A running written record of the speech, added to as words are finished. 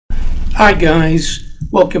Hi guys,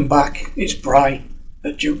 welcome back. It's Bry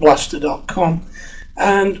at JukeBlaster.com,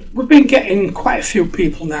 and we've been getting quite a few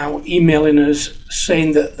people now emailing us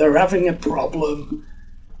saying that they're having a problem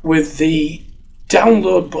with the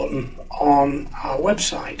download button on our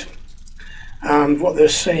website. And what they're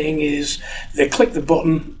saying is they click the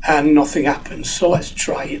button and nothing happens. So let's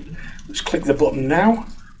try it. Let's click the button now,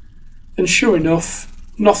 and sure enough,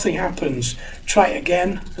 nothing happens. Try it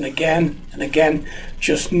again and again and again,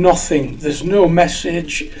 just nothing. There's no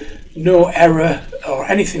message, no error or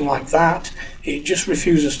anything like that. It just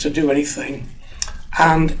refuses to do anything.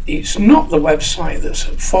 And it's not the website that's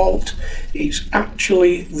at fault, it's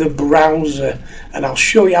actually the browser, and I'll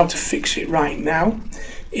show you how to fix it right now.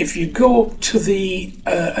 If you go to the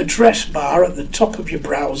address bar at the top of your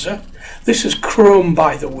browser, this is Chrome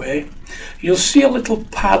by the way, you'll see a little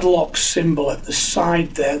padlock symbol at the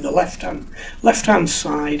side there, the left hand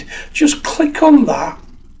side. Just click on that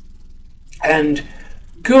and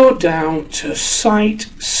go down to Site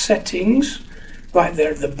Settings right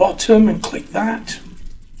there at the bottom and click that,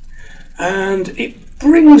 and it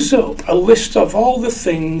brings up a list of all the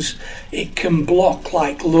things it can block,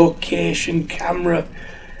 like location, camera,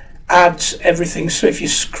 ads, everything. So if you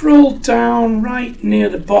scroll down right near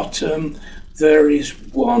the bottom, there is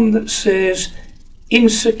one that says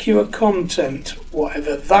insecure content,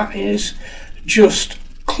 whatever that is. Just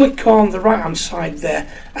click on the right hand side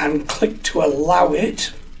there and click to allow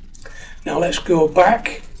it. Now let's go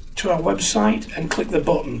back to our website and click the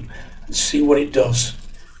button and see what it does.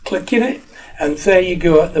 Clicking it, and there you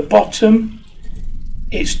go at the bottom.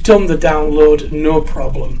 It's done the download, no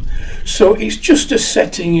problem. So it's just a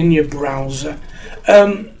setting in your browser.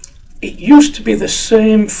 It used to be the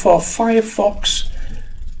same for Firefox.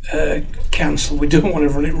 Cancel, we don't want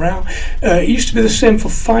to run it round. It used to be the same for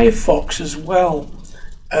Firefox as well.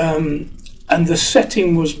 And the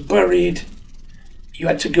setting was buried. You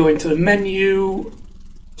had to go into the menu,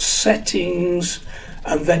 settings,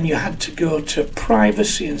 and then you had to go to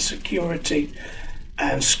privacy and security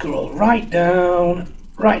and scroll right down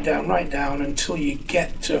until you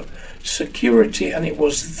get to security, and it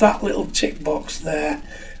was that little tick box there.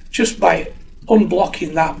 Just by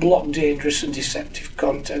unblocking that, block dangerous and deceptive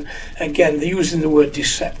content. Again, they're using the word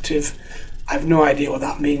deceptive. I have no idea what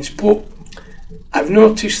that means, but I've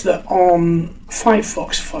noticed that on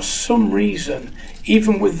Firefox, for some reason,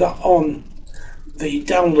 even with that on, the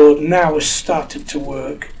download now has started to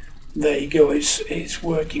work. There you go, it's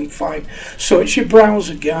working fine. So it's your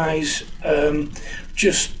browser, guys.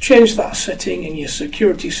 Just change that setting in your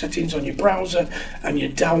security settings on your browser and your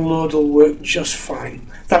download will work just fine.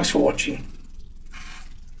 Thanks for watching.